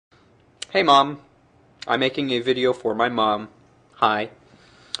Hey Mom, I'm making a video for my mom. Hi.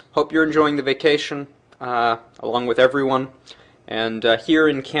 Hope you're enjoying the vacation, along with everyone. And here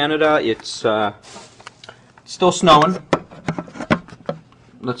in Canada, it's still snowing.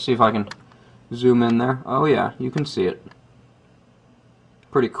 Let's see if I can zoom in there. Oh yeah, you can see it.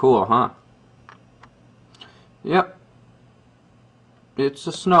 Pretty cool, huh? Yep. It's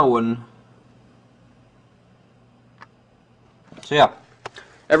a snowing. So yeah,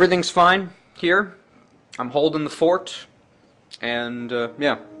 everything's fine here. I'm holding the fort, and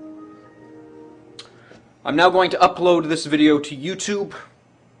yeah. I'm now going to upload this video to YouTube,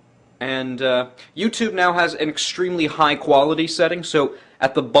 and YouTube now has an extremely high quality setting, so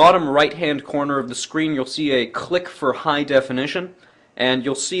at the bottom right hand corner of the screen you'll see a click for high definition, and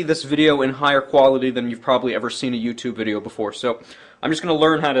you'll see this video in higher quality than you've probably ever seen a YouTube video before. So I'm just going to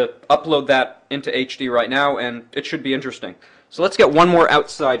learn how to upload that into HD right now, and it should be interesting. So let's get one more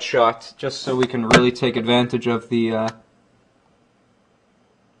outside shot, just so we can really take advantage of the,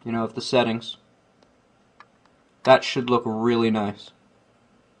 of the settings. That should look really nice.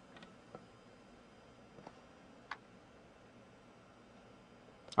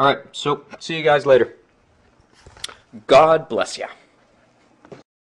 Alright, so see you guys later. God bless ya.